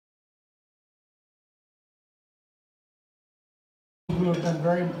who have been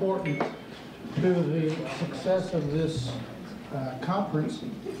very important to the success of this conference.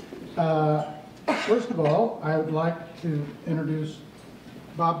 First of all, I would like to introduce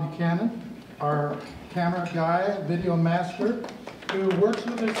Bob Buchanan, our camera guy, video master, who works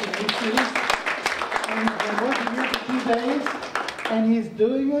with us in these cities. And he's been working here for 2 days, and he's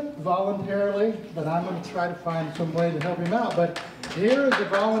doing it voluntarily, but I'm going to try to find some way to help him out. But here is a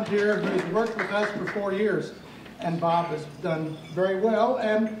volunteer who's worked with us for 4 years, and Bob has done very well.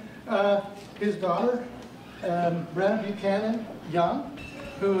 And his daughter, Brenna Buchanan Young,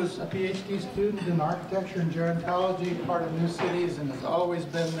 who is a PhD student in architecture and gerontology, part of New Cities, and has always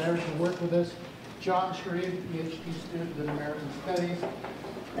been there to work with us. John Sharif, PhD student in American Studies,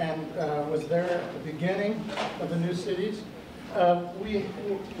 and was there at the beginning of the New Cities. We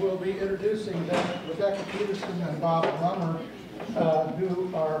will be introducing them, Rebecca Peterson and Bob Rummer,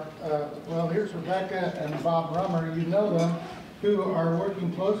 who are, well, here's Rebecca and Bob Rummer, you know them, who are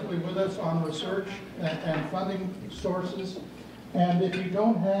working closely with us on research and funding sources. And if you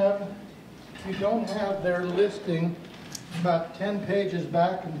don't have their listing about 10 pages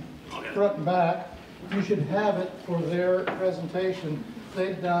back and front and back, you should have it for their presentation.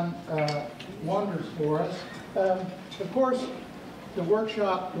 They've done wonders for us. Of course, the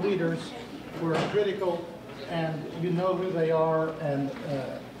workshop leaders were critical, and you know who they are, and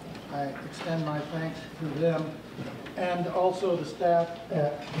I extend my thanks to them. And also the staff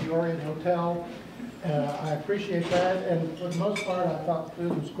at the Orient Hotel. I appreciate that, and for the most part, I thought the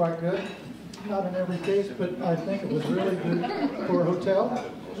food was quite good. Not in every case, but I think it was really good for a hotel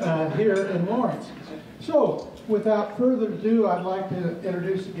here in Lawrence. So, without further ado, I'd like to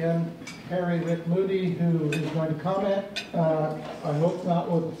introduce again Harry Rick Moody, who is going to comment. I hope not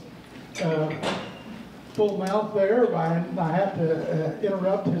with full mouth there. I have to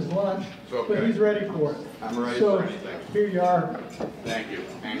interrupt his lunch, okay. But he's ready for it. I'm ready for anything. Here you are. Thank you.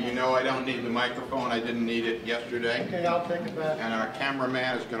 And you know I don't need the microphone. I didn't need it yesterday. Okay, I'll take it back. And our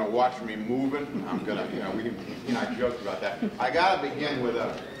cameraman is going to watch me moving. I'm going to, he and I joked about that. I got to begin with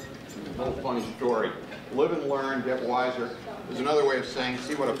a little funny story. Live and learn, get wiser. There's another way of saying,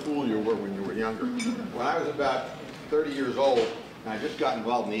 see what a fool you were when you were younger. When I was about 30 years old, and I just got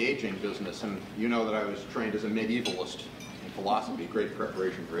involved in the aging business, and you know that I was trained as a medievalist in philosophy, great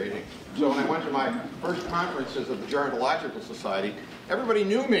preparation for aging. So when I went to my first conferences of the Gerontological Society, everybody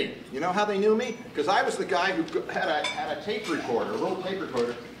knew me. You know how they knew me? Because I was the guy who had a tape recorder, a little tape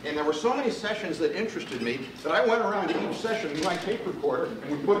recorder, and there were so many sessions that interested me that I went around to each session with my tape recorder,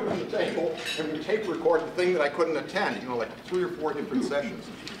 and we put it on the table, and we tape record the thing that I couldn't attend, like 3 or 4 different sessions.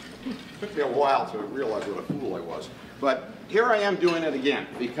 It took me a while to realize what a fool I was. But here I am doing it again,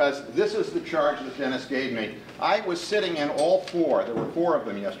 because this is the charge that Dennis gave me. I was sitting in all 4, there were 4 of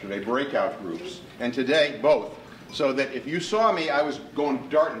them yesterday, breakout groups, and today both. So that if you saw me, I was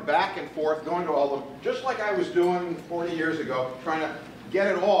darting back and forth, going to all of them, just like I was doing 40 years ago, trying to get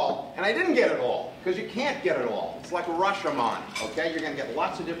it all. And I didn't get it all, because you can't get it all. It's like Rashomon, okay? You're going to get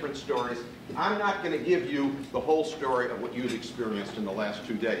lots of different stories. I'm not going to give you the whole story of what you've experienced in the last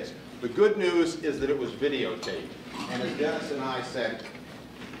 2 days. The good news is that it was videotaped. And as Dennis and I said,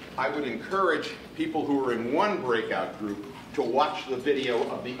 I would encourage people who are in one breakout group to watch the video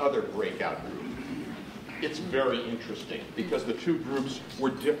of the other breakout group. It's very interesting because the 2 groups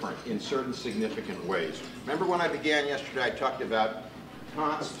were different in certain significant ways. Remember when I began yesterday, I talked about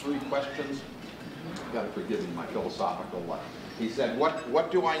Kant's 3 questions? You've got to forgive me my philosophical life. He said,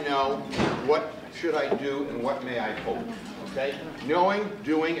 what do I know, what should I do, and what may I hope? Okay? Knowing,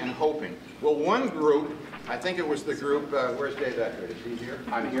 doing, and hoping. Well, one group, I think it was the group, where's Dave Eckert? Is he here?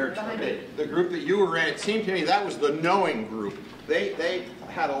 I'm here. Okay. The group that you were in, it seemed to me that was the knowing group. They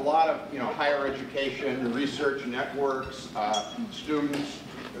had a lot of higher education, research networks, students.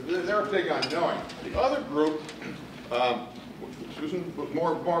 They're big on knowing. The other group, Susan, was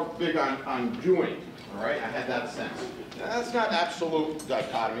more big on doing. All right, I had that sense. Now, that's not absolute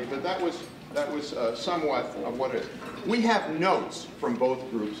dichotomy, but that was somewhat of what it is. We have notes from both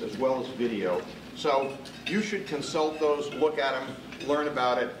groups as well as video, so you should consult those, look at them, learn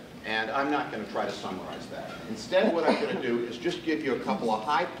about it, and I'm not going to try to summarize that. Instead, what I'm going to do is just give you a couple of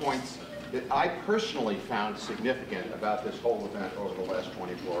high points that I personally found significant about this whole event over the last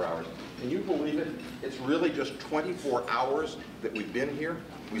 24 hours. Can you believe it? It's really just 24 hours that we've been here.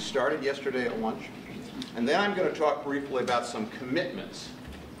 We started yesterday at lunch. And then I'm going to talk briefly about some commitments.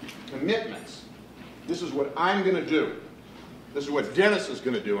 Commitments. This is what I'm going to do. This is what Dennis is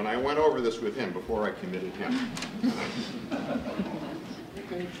going to do, and I went over this with him before I committed him.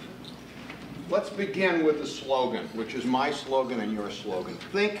 Okay. Let's begin with the slogan, which is my slogan and your slogan.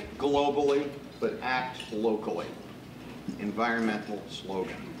 Think globally, but act locally. environmental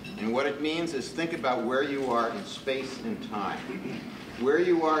slogan. And what it means is think about where you are in space and time. Where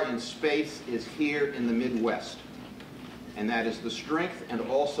you are in space is here in the Midwest. And that is the strength and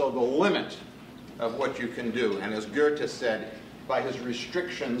also the limit of what you can do. And as Goethe said, by his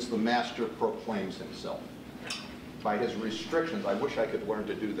restrictions, the master proclaims himself. By his restrictions, I wish I could learn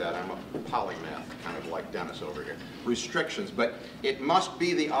to do that. I'm a polymath, kind of like Dennis over here. Restrictions, but it must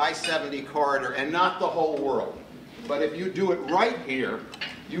be the I-70 corridor and not the whole world. But if you do it right here,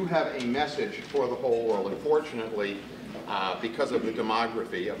 you have a message for the whole world. Unfortunately, because of the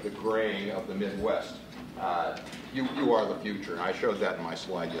demography, of the graying of the Midwest, you are the future. And I showed that in my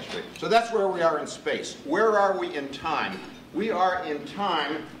slide yesterday. So that's where we are in space. Where are we in time? We are in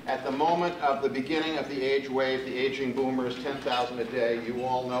time at the moment of the beginning of the age wave, the aging boomers, 10,000 a day. You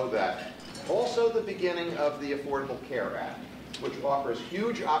all know that. Also the beginning of the Affordable Care Act, which offers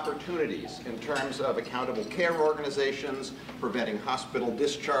huge opportunities in terms of accountable care organizations, preventing hospital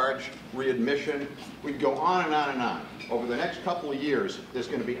discharge, readmission. We go on and on and on. Over the next couple of years, there's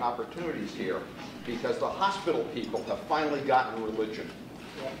going to be opportunities here because the hospital people have finally gotten religion.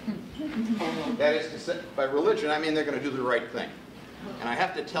 That is to say, by religion, I mean they're going to do the right thing. And I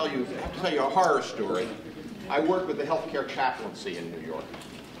have to tell you a horror story. I work with the healthcare chaplaincy in New York.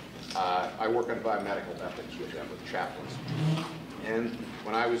 I work on biomedical ethics with them, with chaplains. And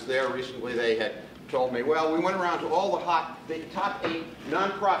when I was there recently, they had told me, well, we went around to all the top 8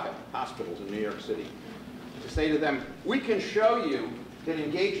 nonprofit hospitals in New York City to say to them, we can show you that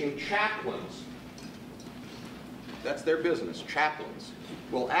engaging chaplains, that's their business, chaplains,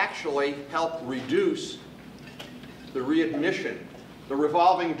 will actually help reduce the readmission, the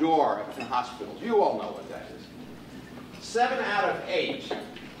revolving door in hospitals. You all know what that is. 7 out of 8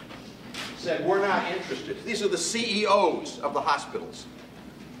 said, we're not interested. These are the CEOs of the hospitals.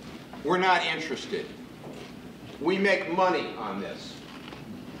 We're not interested. We make money on this.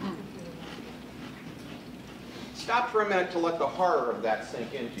 Stop for a minute to let the horror of that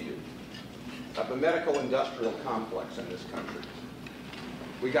sink into you, of the medical industrial complex in this country.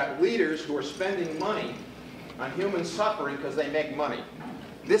 We got leaders who are spending money on human suffering because they make money.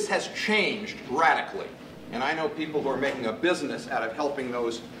 This has changed radically. And I know people who are making a business out of helping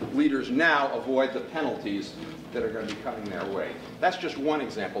those leaders now avoid the penalties that are going to be coming their way. That's just one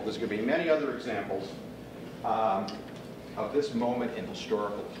example. There's going to be many other examples of this moment in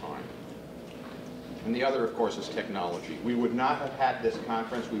historical time. And the other, of course, is technology. We would not have had this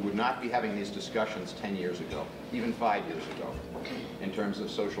conference, we would not be having these discussions 10 years ago, even 5 years ago, in terms of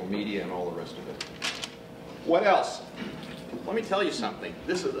social media and all the rest of it. What else? Let me tell you something.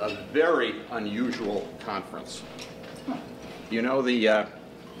 This is a very unusual conference. You know the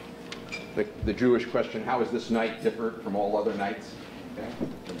Jewish question, how is this night different from all other nights? Okay,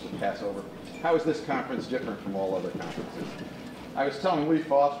 in terms of Passover. How is this conference different from all other conferences? I was telling Lee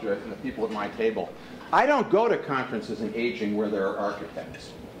Foster and the people at my table, I don't go to conferences in aging where there are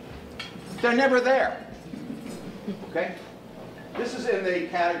architects. They're never there. Okay? This is in the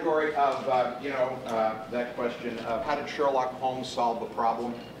category of, that question of how did Sherlock Holmes solve the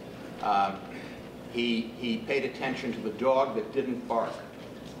problem? He paid attention to the dog that didn't bark.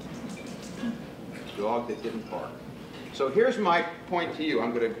 Dog that didn't bark. So here's my point to you.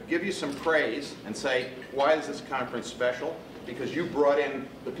 I'm going to give you some praise and say, why is this conference special? Because you brought in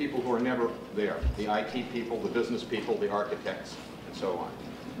the people who are never there. The IT people, the business people, the architects, and so on.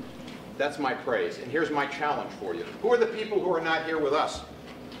 That's my praise. And here's my challenge for you. Who are the people who are not here with us?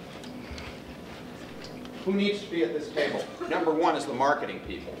 Who needs to be at this table? Number one is the marketing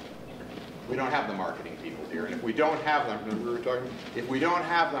people. We don't have the marketing people here. And if we don't have them, if we don't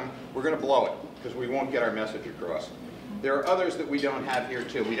have them, we're going to blow it because we won't get our message across. There are others that we don't have here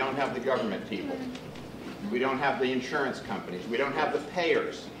too. We don't have the government people. We don't have the insurance companies. We don't have the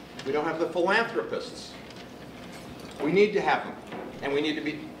payers. We don't have the philanthropists. We need to have them. And we need to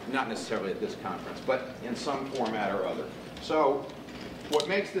be, not necessarily at this conference, but in some format or other. So what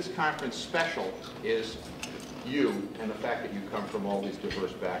makes this conference special is you and the fact that you come from all these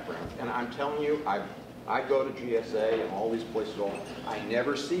diverse backgrounds. And I'm telling you, I go to GSA and all these places, I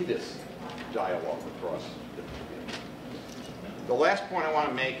never see this dialogue across. The last point I want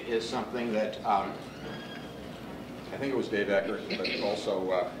to make is something that I think it was Dave Eckert, but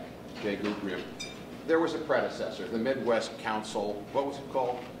also Jay Gubrium. There was a predecessor, the Midwest Council, what was it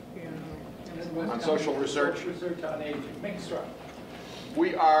called? On Social Research? Research on Aging, MICSRA.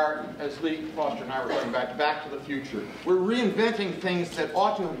 We are, as Lee Foster and I were talking about, back to the future. We're reinventing things that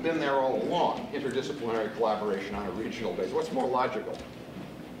ought to have been there all along. Interdisciplinary collaboration on a regional basis. What's more logical?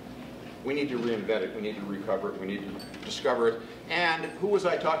 We need to reinvent it. We need to recover it. We need to discover it. And who was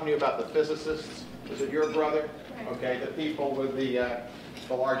I talking to you about? The physicists? Is it your brother? Okay, the people with the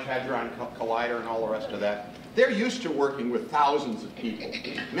Large Hadron Collider and all the rest of that. They're used to working with thousands of people.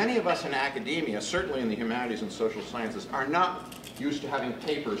 Many of us in academia, certainly in the humanities and social sciences, are not used to having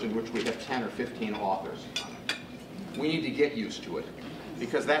papers in which we have 10 or 15 authors on it. We need to get used to it,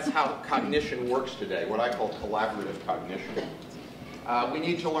 because that's how cognition works today, what I call collaborative cognition. We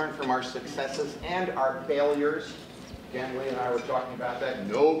need to learn from our successes and our failures. Again, Lee and I were talking about that.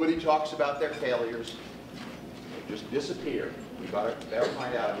 Nobody talks about their failures. They just disappear. We've got to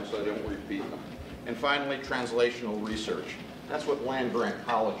find out them so they don't repeat them. And finally, translational research. That's what land-grant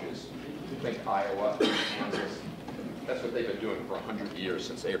colleges, think Iowa, Kansas, that's what they've been doing for 100 years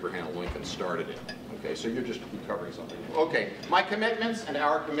since Abraham Lincoln started it. Okay, so you're just recovering something. Okay, my commitments and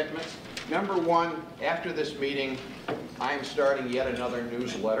our commitments. Number one, after this meeting, I am starting yet another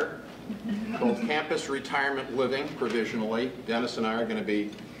newsletter called Campus Retirement Living, provisionally. Dennis and I are going to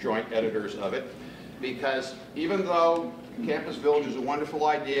be joint editors of it, because even though Campus Village is a wonderful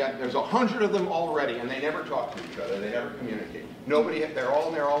idea, there's 100 of them already, and they never talk to each other, they never communicate. They're all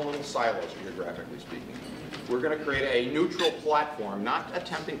in their own little silos, geographically speaking. We're going to create a neutral platform, not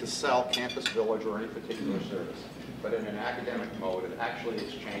attempting to sell Campus Village or any particular service, but in an academic mode of actually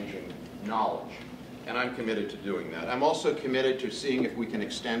exchanging knowledge. And I'm committed to doing that. I'm also committed to seeing if we can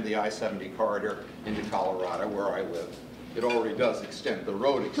extend the I-70 corridor into Colorado, where I live. It already does extend. The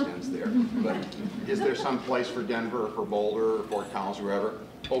road extends there. But is there some place for Denver or for Boulder or Fort Collins or wherever?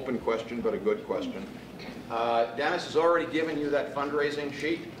 Open question, but a good question. Dennis has already given you that fundraising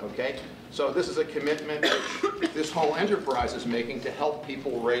sheet, okay? So this is a commitment which this whole enterprise is making to help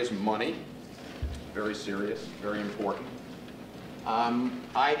people raise money. Very serious, very important.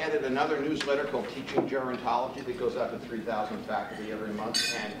 I edit another newsletter called Teaching Gerontology that goes out to 3,000 faculty every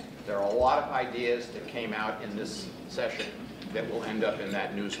month, and there are a lot of ideas that came out in this session that will end up in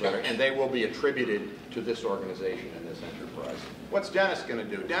that newsletter, and they will be attributed to this organization and this enterprise. What's Dennis going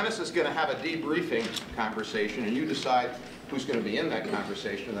to do? Dennis is going to have a debriefing conversation, and you decide who's going to be in that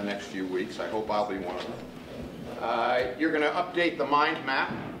conversation in the next few weeks. I hope I'll be one of them. You're going to update the mind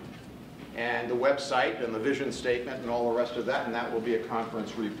map and the website and the vision statement and all the rest of that, and that will be a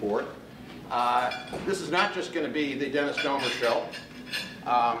conference report. This is not just going to be the Dennis Domer show.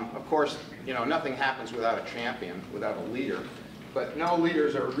 Of course, you know, nothing happens without a champion, without a leader. But no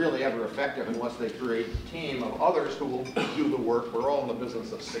leaders are really ever effective unless they create a team of others who will do the work. We're all in the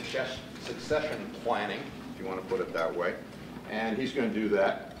business of succession planning, if you want to put it that way. And he's going to do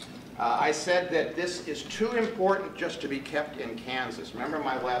that. I said that this is too important just to be kept in Kansas. Remember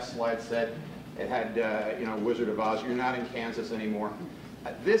my last slide said it had, you know, Wizard of Oz, you're not in Kansas anymore.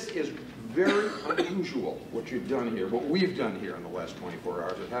 This is very unusual, what you've done here, what we've done here in the last 24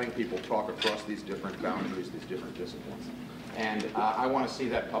 hours, of having people talk across these different boundaries, these different disciplines. And I want to see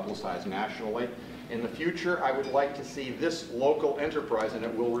that publicized nationally. In the future, I would like to see this local enterprise, and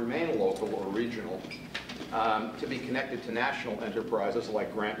it will remain local or regional, to be connected to national enterprises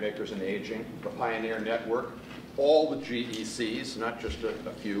like Grant Makers in Aging, the Pioneer Network, all the GECs, not just a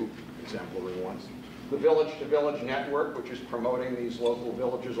few exemplary ones. The Village to Village Network, which is promoting these local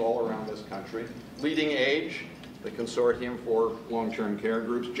villages all around this country. Leading Age, the Consortium for Long-Term Care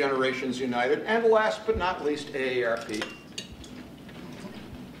Groups. Generations United. And last but not least, AARP.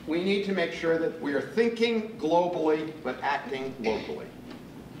 We need to make sure that we are thinking globally but acting locally.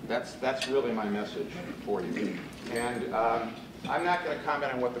 That's really my message for you. And I'm not going to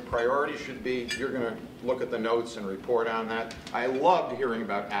comment on what the priorities should be. You're going to look at the notes and report on that. I loved hearing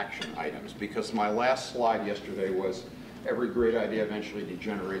about action items, because my last slide yesterday was every great idea eventually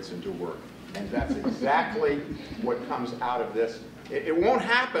degenerates into work. And that's exactly what comes out of this. It won't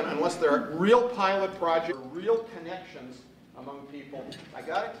happen unless there are real pilot projects, real connections among people. I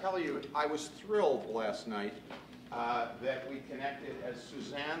got to tell you, I was thrilled last night that we connected as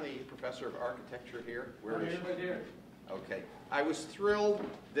Suzanne, the professor of architecture here. Where is she? Right here. Okay. I was thrilled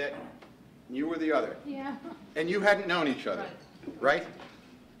that you were the other. Yeah. And you hadn't known each other, right?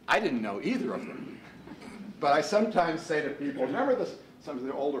 I didn't know either of them. But I sometimes say to people, remember this, some of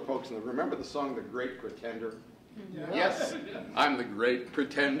the older folks, remember the song The Great Pretender? Yeah. Yes, I'm the great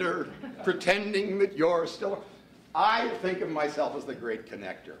pretender, pretending that you're still. I think of myself as the great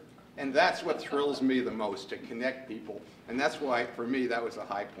connector. And that's what thrills me the most, to connect people. And that's why, for me, that was a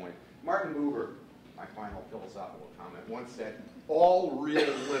high point. Martin Buber, my final philosophical comment, once said, all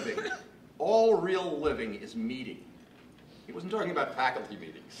real living is meeting. He wasn't talking about faculty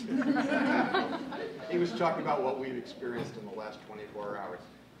meetings. He was talking about what we've experienced in the last 24 hours.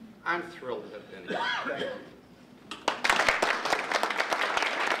 I'm thrilled to have been here. Thank you.